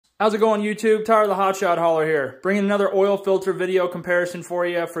How's it going, YouTube? Tyler the Hotshot Hauler here. Bringing another oil filter video comparison for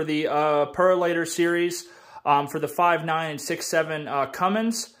you for the Purolator series for the 5.9 and 6.7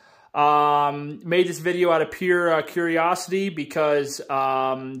 Cummins. Made this video out of pure curiosity because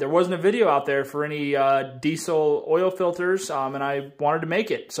there wasn't a video out there for any diesel oil filters, and I wanted to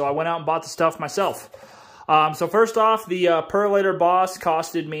make it. So I went out and bought the stuff myself. So first off, the Purolator Boss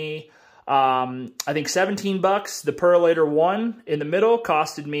costed me I think $17. The Purolator 1 in the middle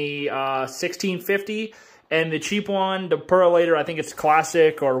costed me $16.50, and the cheap one, the Purolator, I think it's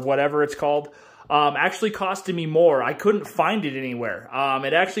Classic or whatever it's called, actually costed me more. I couldn't find it anywhere.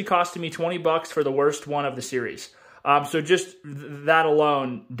 It actually costed me $20 for the worst one of the series. So just that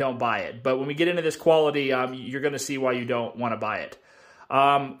alone, don't buy it. But when we get into this quality, you're going to see why you don't want to buy it.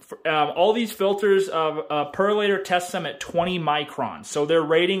 All these filters, Purolator tests them at 20 microns. So their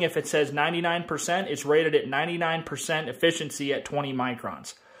rating, if it says 99%, it's rated at 99% efficiency at 20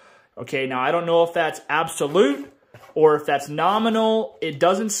 microns. Okay, now I don't know if that's absolute or if that's nominal. It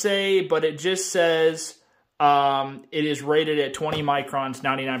doesn't say, but it just says it is rated at 20 microns,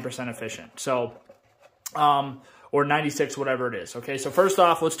 99% efficient. So, or 96, whatever it is. Okay, so first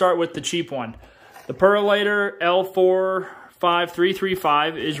off, let's start with the cheap one. The Purolator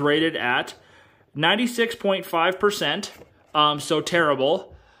L45335 is rated at 96.5%, so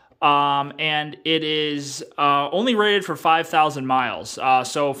terrible. And it is only rated for 5,000 miles.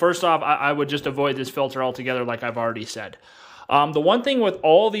 So first off, I would just avoid this filter altogether, like I've already said. The one thing with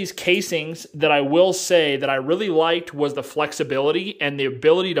all these casings that I will say that I really liked was the flexibility and the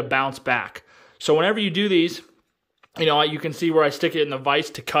ability to bounce back. So whenever you do these, you know, you can see where I stick it in the vise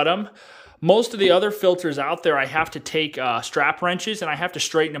to cut them. Most of the other filters out there, I have to take strap wrenches and I have to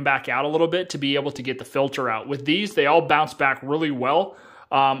straighten them back out a little bit to be able to get the filter out. With these, they all bounce back really well,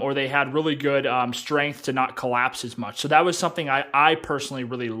 or they had really good strength to not collapse as much. So that was something I personally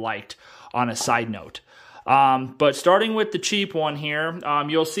really liked on a side note. But starting with the cheap one here,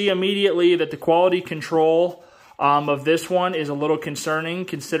 you'll see immediately that the quality control of this one is a little concerning,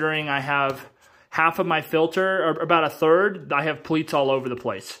 considering I have half of my filter, or about a third, I have pleats all over the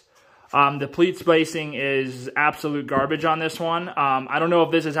place. The pleat spacing is absolute garbage on this one. I don't know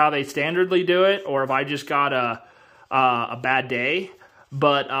if this is how they standardly do it or if I just got a bad day,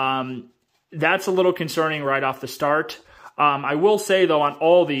 but that's a little concerning right off the start. I will say, though, on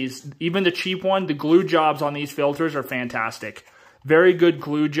all these, even the cheap one, the glue jobs on these filters are fantastic. Very good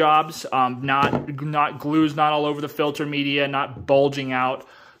glue jobs, not glues not all over the filter media, not bulging out.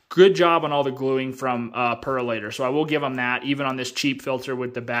 Good job on all the gluing from Purolator, so I will give them that, even on this cheap filter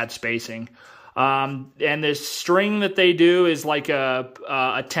with the bad spacing. And this string that they do is like a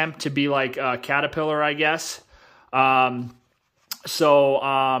attempt to be like a Caterpillar, I guess. Not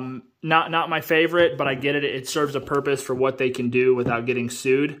my favorite, but I get it. It serves a purpose for what they can do without getting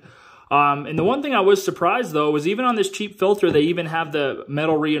sued. And the one thing I was surprised, though, was even on this cheap filter, they even have the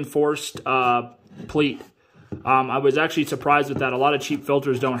metal reinforced pleat. I was actually surprised with that. A lot of cheap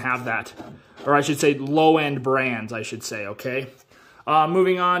filters don't have that. Or I should say low-end brands, I should say, okay?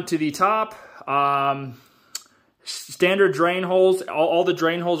 Moving on to the top. Standard drain holes. All the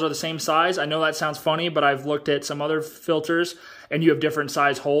drain holes are the same size. I know that sounds funny, but I've looked at some other filters, and you have different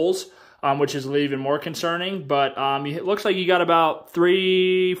size holes, which is even more concerning. But it looks like you got about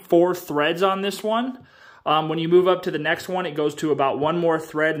 3-4 threads on this one. When you move up to the next one, it goes to about 1 more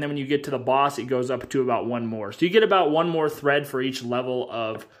thread, and then when you get to the Boss, it goes up to about 1 more. So you get about 1 more thread for each level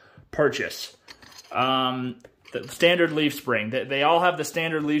of purchase. The standard leaf spring. They all have the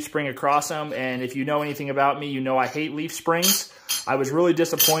standard leaf spring across them, and if you know anything about me, you know I hate leaf springs. I was really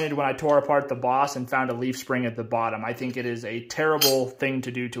disappointed when I tore apart the Boss and found a leaf spring at the bottom. I think it is a terrible thing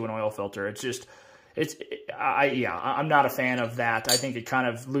to do to an oil filter. It's just, I'm not a fan of that. I think it kind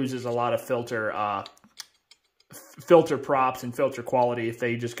of loses a lot of filter props and filter quality if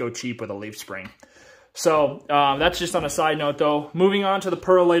they just go cheap with a leaf spring. So that's just on a side note, though. Moving on to the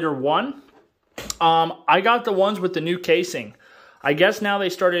Purolator 1. I got the ones with the new casing. I guess now they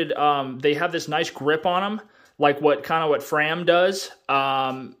started, they have this nice grip on them, like what Fram does,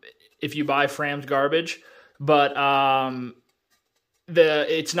 if you buy Fram's garbage. But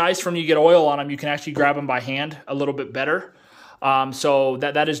it's nice when you get oil on them, you can actually grab them by hand a little bit better. So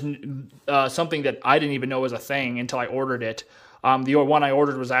that is something that I didn't even know was a thing until I ordered it. The one I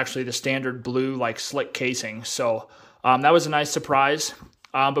ordered was actually the standard blue, like slick casing. So that was a nice surprise.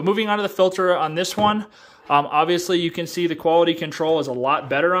 But moving on to the filter on this one, obviously you can see the quality control is a lot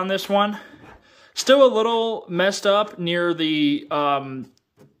better on this one. Still a little messed up near the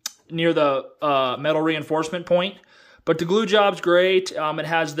metal reinforcement point, but the glue job's great. It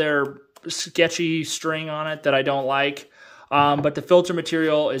has their sketchy string on it that I don't like. But the filter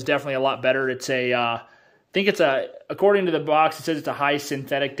material is definitely a lot better. It's I think it's according to the box, it says it's a high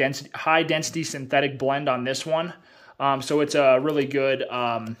density synthetic blend on this one. So it's a really good,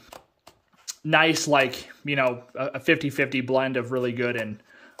 nice, like, you know, a 50-50 blend of really good and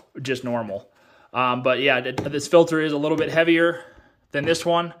just normal. But yeah, this filter is a little bit heavier than this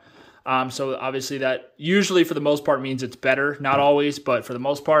one. So obviously that usually for the most part means it's better. Not always, but for the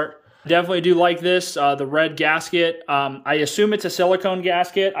most part. Definitely do like this, the red gasket. I assume it's a silicone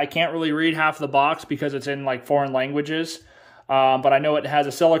gasket. I can't really read half the box because it's in like foreign languages. But I know it has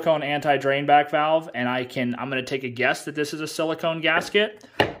a silicone anti-drain back valve, and I'm going to take a guess that this is a silicone gasket.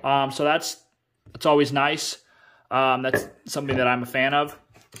 So that's always nice. That's something that I'm a fan of.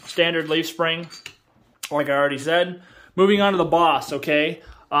 Standard leaf spring, like I already said. Moving on to the Boss, okay?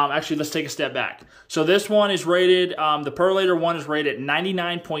 Actually, let's take a step back. So this one is rated, the Purolator one is rated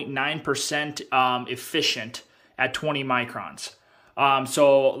 99.9% efficient at 20 microns.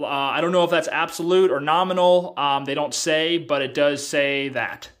 I don't know if that's absolute or nominal. They don't say, but it does say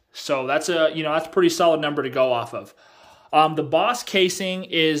that. So that's that's a pretty solid number to go off of. The Boss casing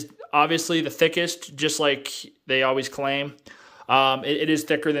is obviously the thickest, just like they always claim. It is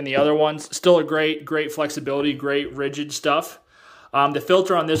thicker than the other ones. Still a great flexibility, great rigid stuff. The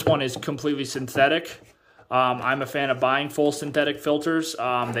filter on this one is completely synthetic. I'm a fan of buying full synthetic filters.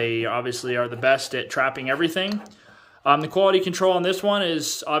 They obviously are the best at trapping everything. The quality control on this one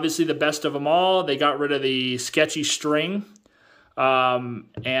is obviously the best of them all. They got rid of the sketchy string. Yeah,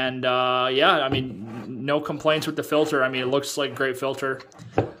 I mean, no complaints with the filter. I mean, it looks like a great filter.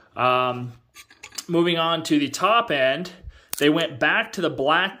 Moving on to the top end, they went back to the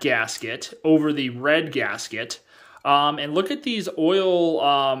black gasket over the red gasket. And look at these oil,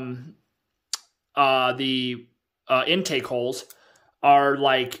 intake holes are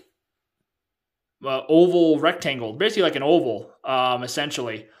like oval rectangle, basically like an oval,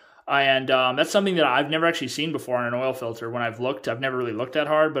 essentially. And that's something that I've never actually seen before on an oil filter. When I've looked, I've never really looked that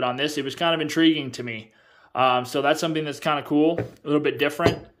hard, but on this, it was kind of intriguing to me. So that's something that's kind of cool, a little bit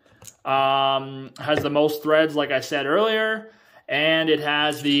different. Has the most threads, like I said earlier, and it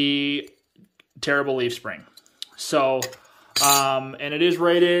has the terrible leaf spring. So, and it is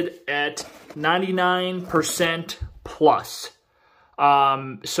rated at 99% plus.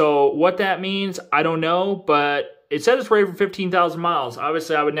 So what that means, I don't know, but it said it's rated for 15,000 miles.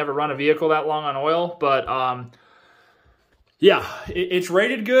 Obviously, I would never run a vehicle that long on oil, but yeah, it's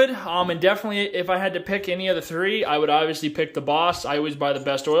rated good. And definitely, if I had to pick any of the three, I would obviously pick the Boss. I always buy the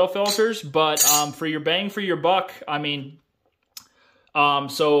best oil filters, but for your bang for your buck, I mean,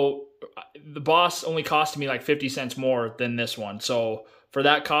 so the Boss only cost me like 50 cents more than this one. So for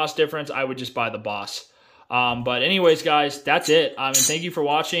that cost difference, I would just buy the Boss. But anyways, guys, that's it. I mean, thank you for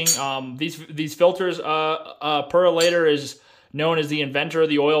watching. These filters, Purolator is known as the inventor of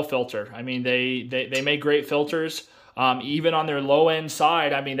the oil filter. I mean, they make great filters. Even on their low end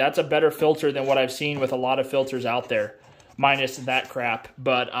side, I mean, that's a better filter than what I've seen with a lot of filters out there, minus that crap.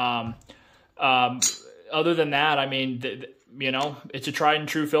 But other than that, I mean, it's a tried and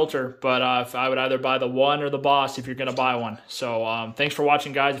true filter, but if I would either buy the one or the Boss if you're going to buy one. So thanks for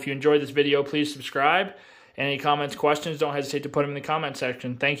watching, guys. If you enjoyed this video, please subscribe. Any comments, questions, don't hesitate to put them in the comment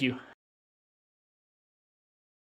section. Thank you.